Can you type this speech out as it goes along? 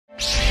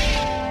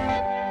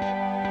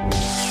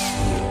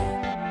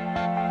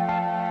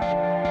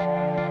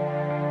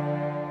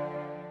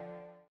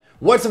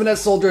What's up, Net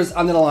Soldiers?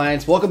 I'm the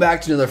Alliance. Welcome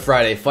back to another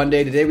Friday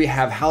Funday. Today we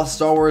have How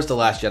Star Wars The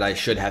Last Jedi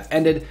Should Have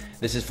Ended.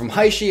 This is from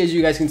HISHE, as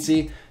you guys can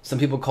see. Some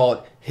people call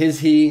it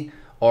HISHE,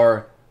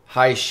 or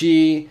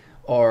HISHE,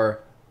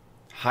 or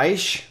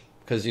HISHE,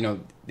 because, you know,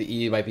 the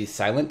E might be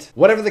silent.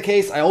 Whatever the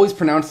case, I always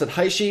pronounce it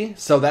HISHE,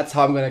 so that's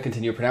how I'm going to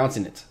continue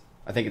pronouncing it.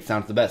 I think it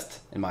sounds the best,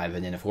 in my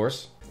opinion, of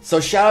course. So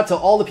shout out to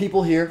all the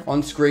people here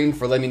on screen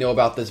for letting me know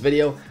about this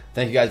video.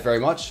 Thank you guys very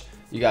much.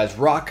 You guys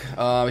rock.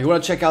 If you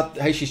want to check out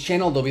HISHE's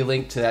channel, there'll be a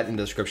link to that in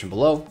the description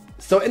below.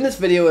 So in this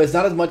video, it's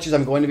not as much as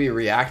I'm going to be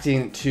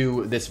reacting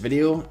to this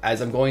video,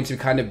 as I'm going to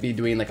kind of be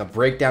doing like a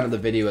breakdown of the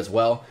video as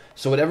well.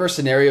 So whatever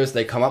scenarios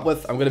they come up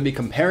with, I'm going to be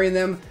comparing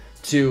them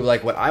to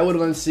like what I would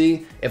want to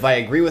see, if I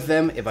agree with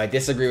them, if I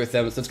disagree with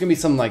them. So it's going to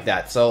be something like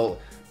that. So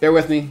bear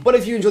with me. But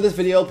if you enjoyed this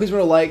video, please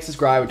remember to like,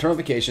 subscribe, and turn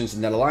notifications to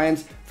Net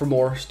Alliance for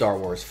more Star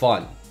Wars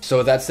fun. So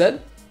with that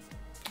said,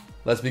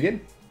 let's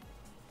begin.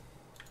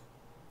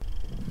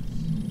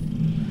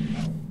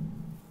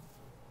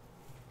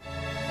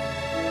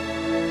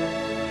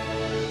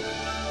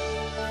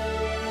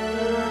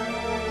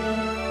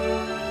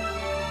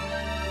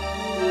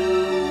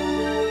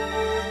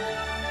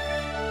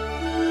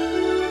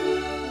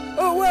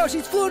 Oh wow,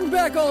 she's floating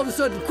back all of a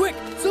sudden. Quick,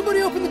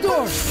 somebody open the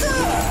door.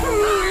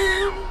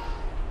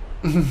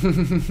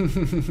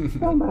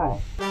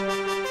 Funday.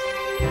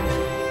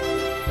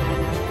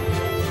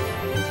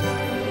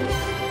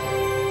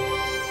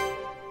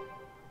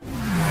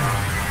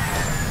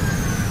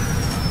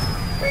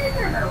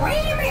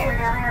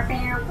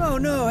 Oh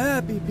no,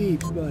 happy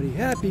beeps, buddy.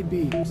 Happy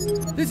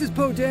beeps. This is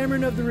Poe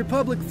Dameron of the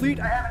Republic Fleet.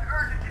 I have an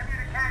urgent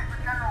communique for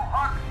General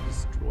Huck.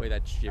 Destroy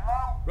that ship.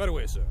 Hello? Right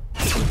away, sir.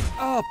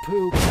 Oh,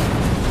 poop.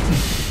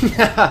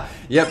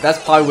 Yep,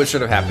 that's probably what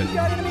should have happened.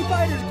 Got enemy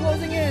fighters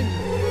closing in.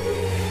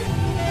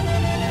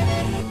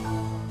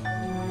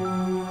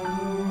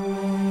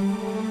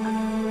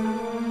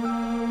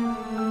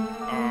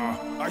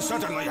 I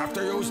certainly have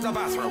to use the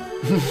bathroom.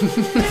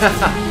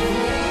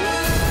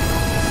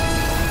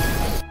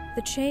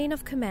 The chain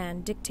of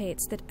command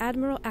dictates that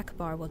Admiral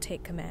Akbar will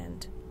take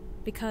command.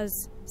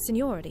 Because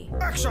seniority.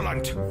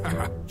 Excellent.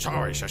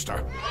 Sorry,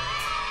 sister.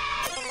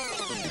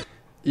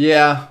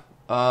 Yeah,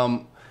 a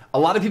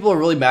lot of people are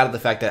really mad at the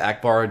fact that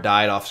Akbar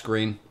died off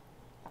screen.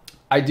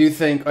 I do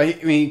think, I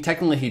mean,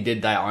 technically he did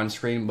die on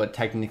screen, but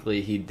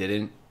technically he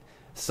didn't.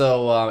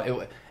 So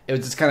it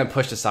was just kind of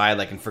pushed aside,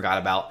 like, and forgot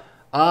about.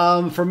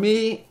 For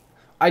me,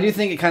 I do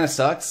think it kind of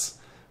sucks,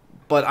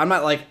 but I'm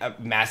not like a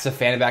massive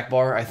fan of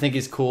Akbar. I think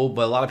he's cool,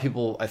 but a lot of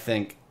people, I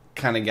think,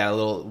 kind of got a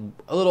little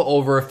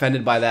over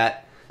offended by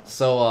that.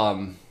 So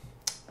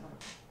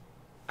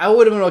I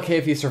would have been okay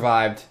if he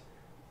survived,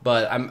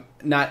 but I'm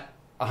not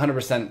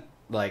 100%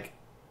 like,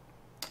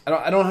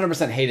 I don't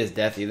 100% hate his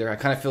death either. I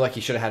kind of feel like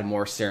he should have had a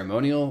more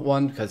ceremonial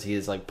one, because he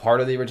is like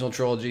part of the original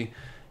trilogy.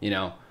 You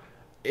know,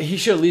 he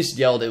should at least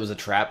yelled it was a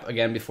trap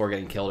again before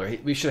getting killed, or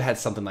we should have had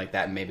something like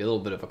that, maybe a little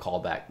bit of a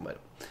callback. But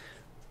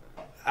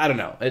I don't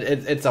know.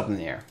 It's up in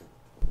the air.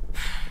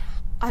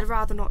 I'd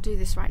rather not do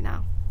this right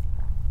now.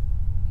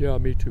 Yeah,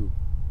 me too.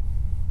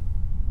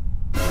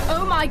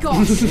 Oh my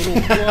gosh!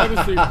 Little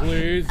privacy,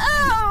 please.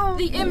 Oh!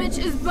 The image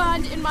is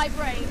burned in my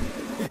brain.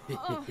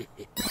 Oh.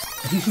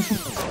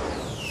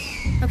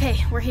 Okay,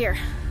 we're here.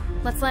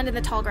 Let's land in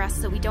the tall grass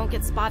so we don't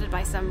get spotted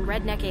by some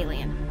redneck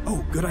alien.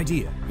 Oh, good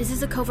idea. This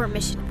is a covert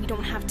mission. We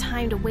don't have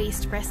time to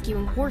waste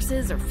rescuing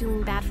horses or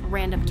feeling bad for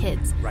random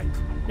kids. Right.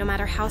 No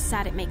matter how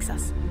sad it makes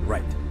us.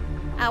 Right.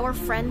 Our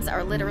friends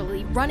are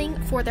literally running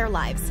for their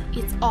lives.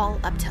 It's all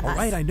up to us. All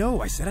right, I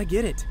know. I said I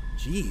get it.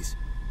 Jeez.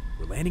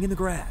 We're landing in the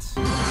grass.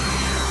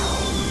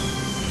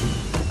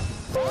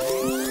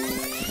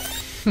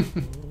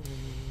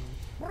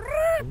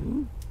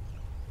 And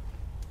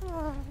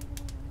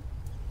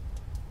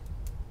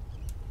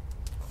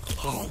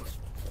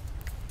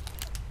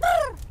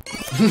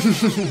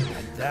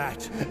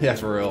that, Yeah,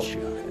 for real.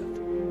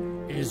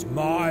 child, is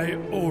my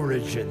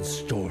origin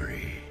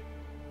story.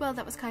 Well,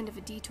 that was kind of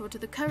a detour to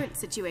the current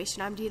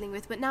situation I'm dealing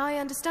with, but now I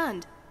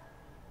understand.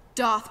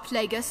 Darth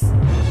Plagueis.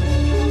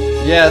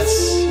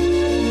 Yes.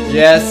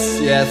 Yes,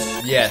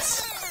 yes,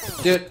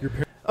 yes. Dude,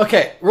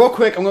 okay, real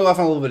quick, I'm going to go off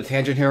on a little bit of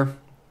tangent here.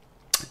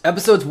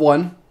 Episodes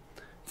 1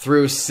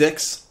 through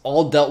 6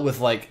 all dealt with,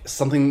 like,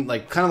 something,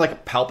 like, kind of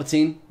like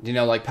Palpatine. You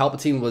know, like,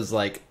 Palpatine was,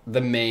 like,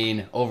 the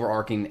main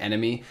overarching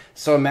enemy.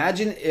 So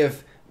imagine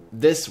if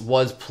this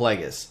was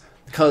Plagueis.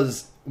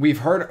 Because we've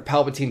heard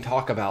Palpatine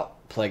talk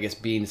about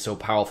Plagueis being so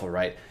powerful,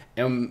 right?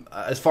 And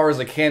as far as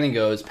the canon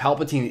goes,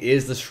 Palpatine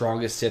is the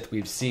strongest Sith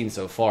we've seen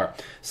so far.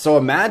 So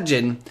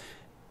imagine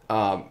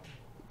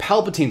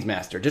Palpatine's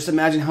master. Just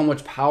imagine how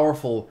much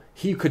powerful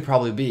he could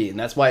probably be, and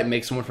that's why it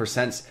makes so much more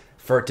sense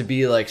for it to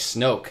be like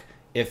Snoke.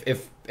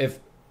 If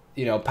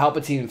you know,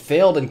 Palpatine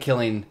failed in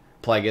killing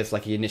Plagueis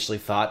like he initially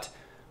thought,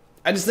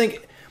 I just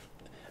think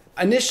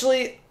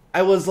initially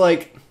I was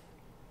like,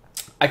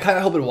 I kind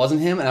of hope it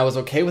wasn't him, and I was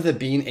okay with it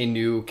being a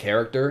new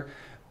character.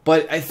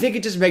 But I think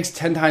it just makes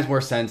 10 times more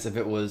sense if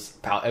it was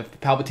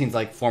if Palpatine's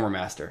like former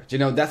master. You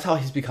know, that's how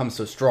he's become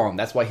so strong.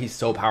 That's why he's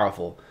so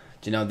powerful.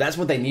 You know, that's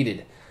what they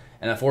needed.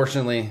 And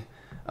unfortunately,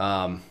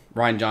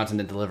 Ryan Johnson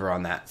didn't deliver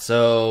on that.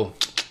 So,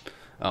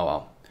 oh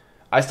well.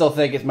 I still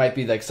think it might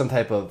be like some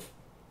type of...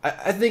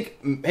 I think,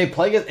 hey,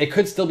 Plagueis, it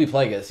could still be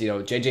Plagueis. You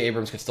know, J.J.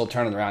 Abrams could still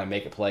turn it around and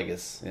make it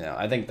Plagueis. You know,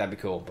 I think that'd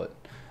be cool, but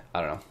I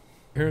don't know.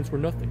 Parents were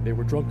nothing. They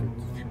were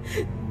drunkards.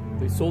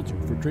 They sold you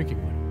for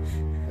drinking money.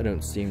 I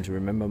don't seem to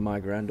remember my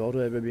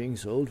granddaughter ever being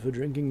sold for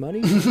drinking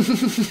money.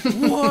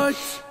 What?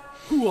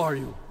 Who are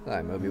you?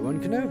 I'm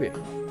Obi-Wan Kenobi.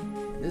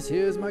 This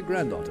here's my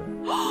granddaughter.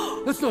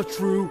 That's not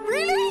true.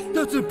 Really?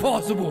 That's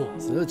impossible.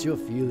 Search your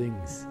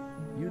feelings.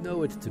 You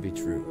know it to be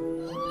true.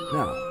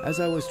 Now, as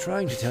I was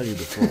trying to tell you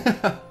before,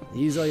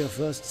 these are your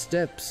first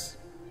steps.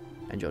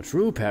 And your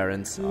true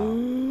parents are...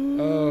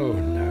 Oh,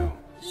 no.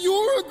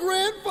 You're a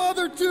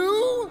grandfather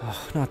too?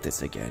 Oh, not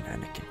this again,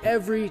 Anakin.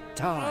 Every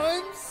time.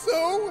 I'm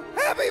so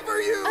happy for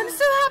you! I'm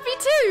so happy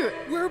too!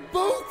 We're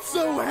both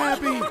so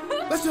happy!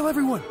 Let's tell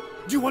everyone!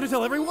 Do you want to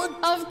tell everyone?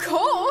 Of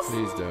course!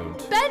 Please don't.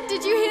 Ben,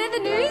 did you hear the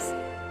news?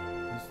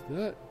 Is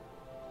that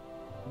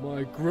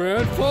my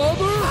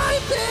grandfather?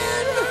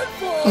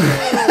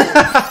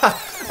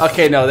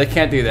 Okay, no, they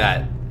can't do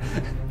that.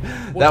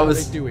 That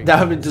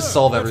would just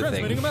solve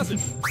everything. A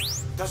message.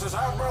 This is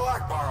Admiral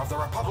Akbar of the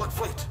Republic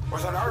Fleet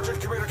with an urgent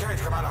communique,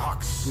 Commander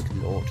Hux. Good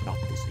Lord, not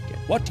this again.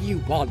 What do you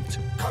want?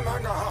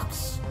 Commander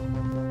Hux,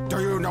 do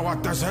you know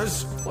what this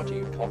is? What are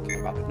you talking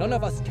about? None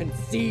of us can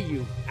see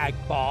you,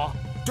 Akbar.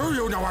 Do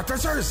you know what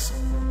this is?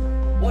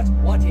 What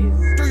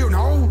is? Do you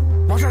know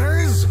what it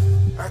is?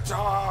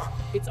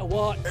 It's a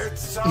what?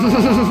 It's What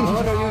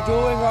are you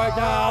doing right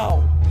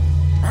now?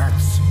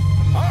 It's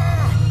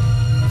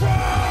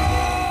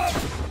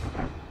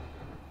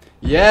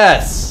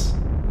Yes!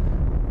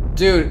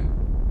 Dude,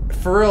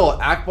 for real,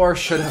 Akbar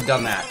should have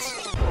done that.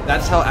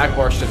 That's how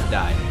Akbar should have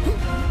died.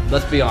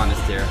 Let's be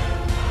honest here.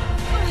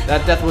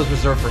 That death was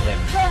reserved for him.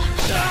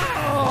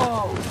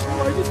 Oh,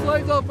 I just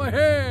sliced off my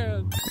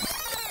hand.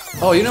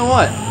 Oh, you know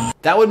what?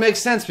 That would make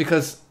sense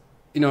because,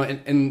 you know,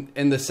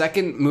 in the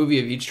second movie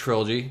of each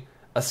trilogy,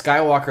 a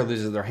Skywalker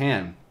loses their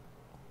hand.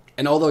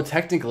 And although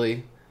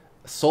technically,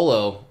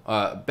 Solo,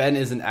 Ben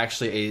isn't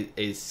actually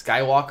a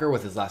Skywalker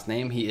with his last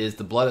name, he is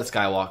the blood of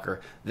Skywalker.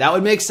 That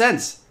would make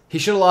sense. He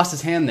should have lost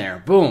his hand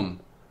there. Boom.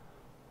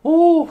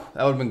 Ooh,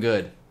 that would have been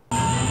good.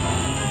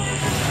 I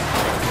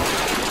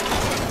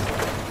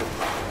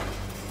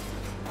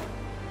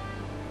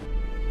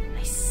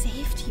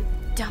saved you,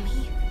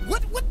 dummy.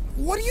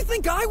 What do you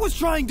think I was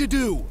trying to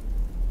do?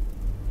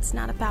 It's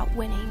not about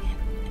winning.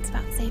 It's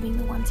about saving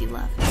the ones you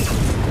love.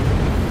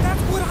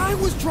 That's what I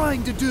was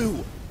trying to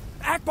do!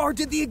 Akbar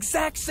did the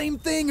exact same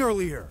thing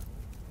earlier!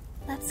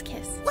 Let's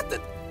kiss. What the?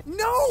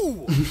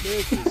 No!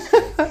 This is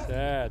so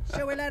sad.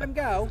 Shall we let him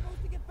go?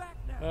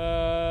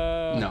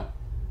 No.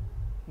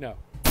 No.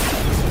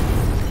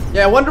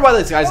 Yeah, I wonder why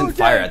these guys didn't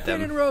fire Dad, at them.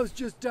 Finn and Rose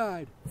just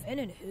died. Finn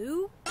and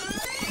who?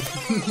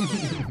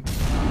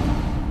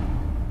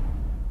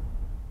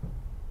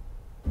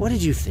 What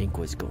did you think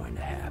was going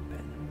to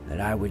happen?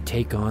 That I would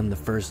take on the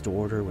First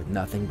Order with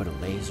nothing but a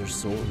laser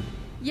sword?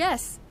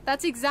 Yes,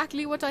 that's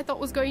exactly what I thought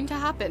was going to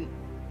happen.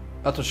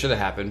 That's what should have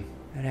happened.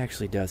 That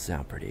actually does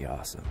sound pretty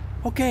awesome.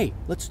 Okay,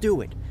 let's do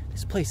it.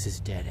 This place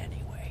is dead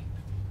anyway.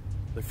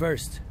 But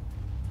first,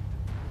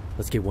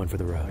 let's get one for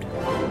the road.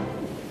 Oh,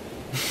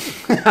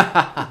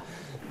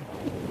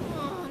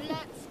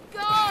 let's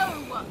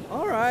go!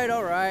 All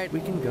right. We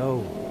can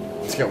go.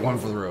 Let's get one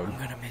for the road. I'm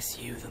gonna miss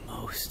you the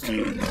most.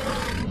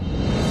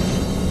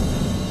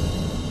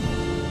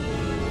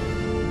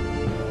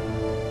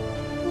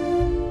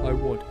 I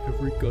want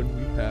every gun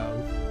we have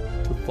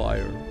to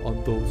fire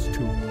on those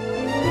two.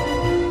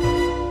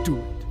 Do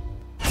it.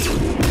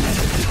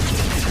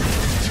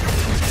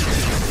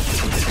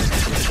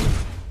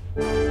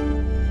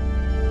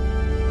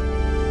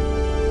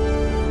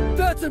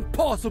 That's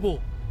impossible!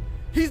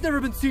 He's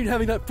never been seen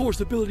having that force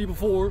ability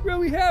before. Well,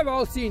 we have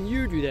all seen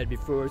you do that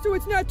before, so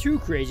it's not too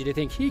crazy to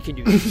think he can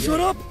do that. Shut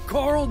up,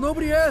 Carl!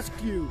 Nobody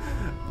asked you!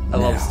 I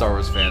love Star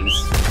Wars fans.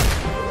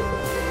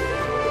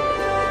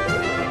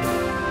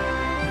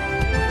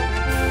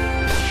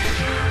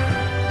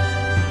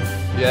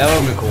 Yeah, that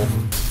would have been cool.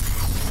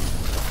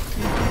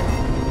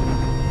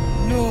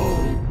 No!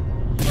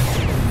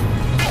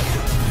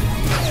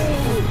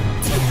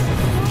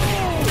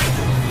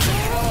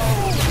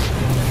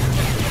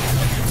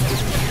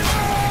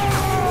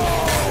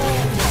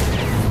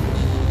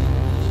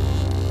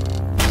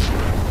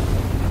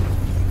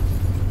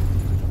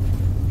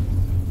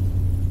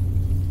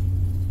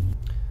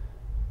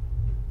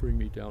 Bring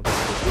me down. No!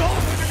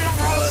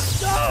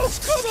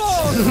 Come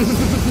on!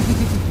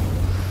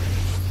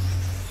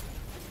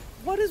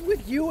 What is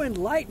with you and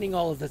lightning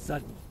all of a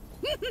sudden?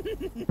 Is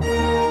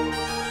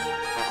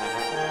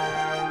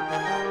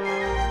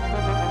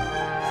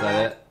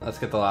that it? Let's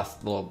get the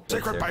last little bit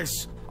secret here.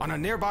 base on a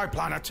nearby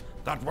planet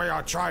that we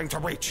are trying to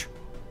reach.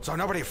 So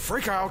nobody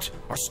freak out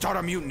or start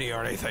a mutiny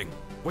or anything.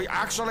 We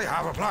actually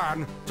have a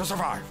plan to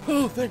survive.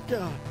 Oh, thank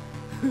God.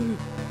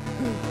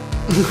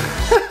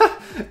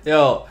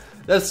 Yo,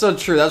 that's so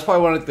true. That's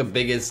probably one of the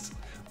biggest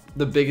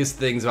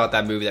things about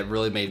that movie that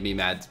really made me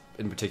mad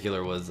in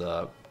particular was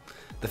the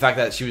fact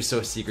that she was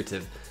so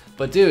secretive.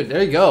 But dude,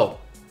 there you go.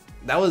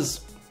 That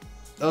was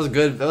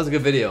good. That was a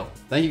good video.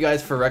 Thank you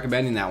guys for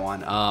recommending that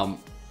one.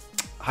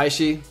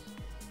 HISHE,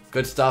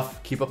 good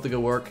stuff. Keep up the good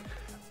work.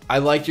 I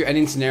liked your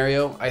ending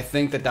scenario. I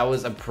think that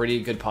was a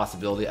pretty good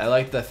possibility. I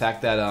like the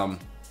fact that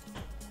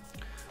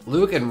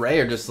Luke and Rey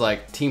are just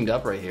like teamed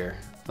up right here.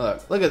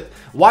 Look at,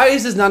 why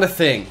is this not a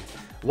thing?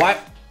 Why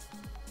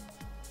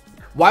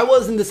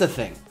wasn't this a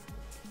thing?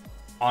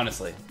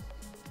 Honestly,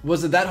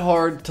 was it that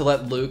hard to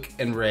let Luke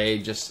and Rey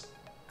just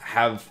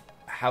have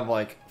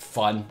like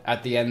fun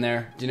at the end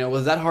there? You know,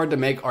 was that hard to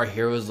make our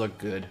heroes look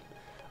good?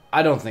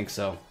 I don't think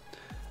so.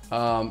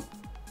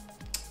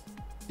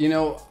 You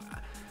know,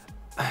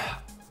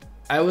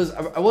 I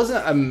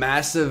wasn't a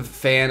massive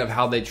fan of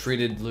how they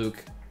treated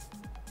Luke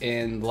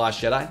in The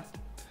Last Jedi,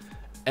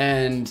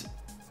 and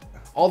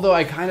although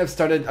I'm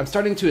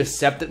starting to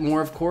accept it more,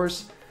 of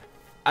course.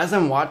 As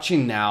I'm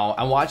watching now,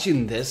 I'm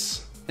watching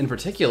this in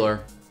particular.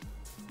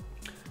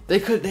 They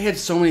had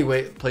so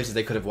many places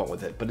they could have went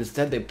with it, but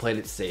instead they played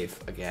it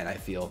safe again, I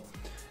feel.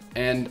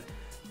 And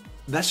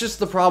that's just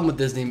the problem with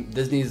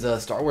Disney's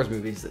Star Wars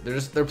movies.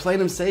 They're playing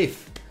them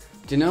safe,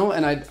 do you know?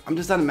 And I'm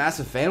just not a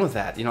massive fan with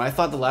that. You know, I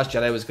thought The Last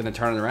Jedi was going to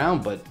turn it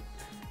around, but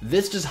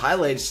this just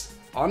highlights,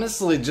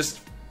 honestly,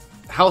 just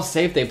how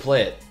safe they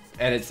play it,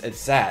 and it's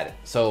sad.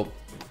 So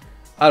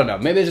I don't know.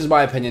 Maybe it's just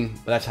my opinion,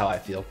 but that's how I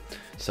feel.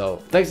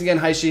 So, thanks again,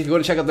 HISHE. If you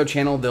want to check out their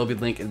channel, there'll be a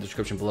link in the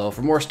description below.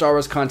 For more Star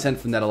Wars content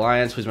from Net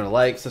Alliance, please remember to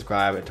like,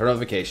 subscribe, and turn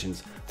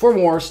notifications for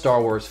more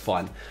Star Wars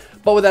fun.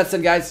 But with that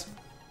said, guys,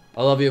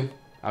 I love you.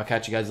 I'll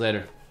catch you guys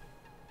later.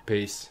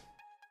 Peace.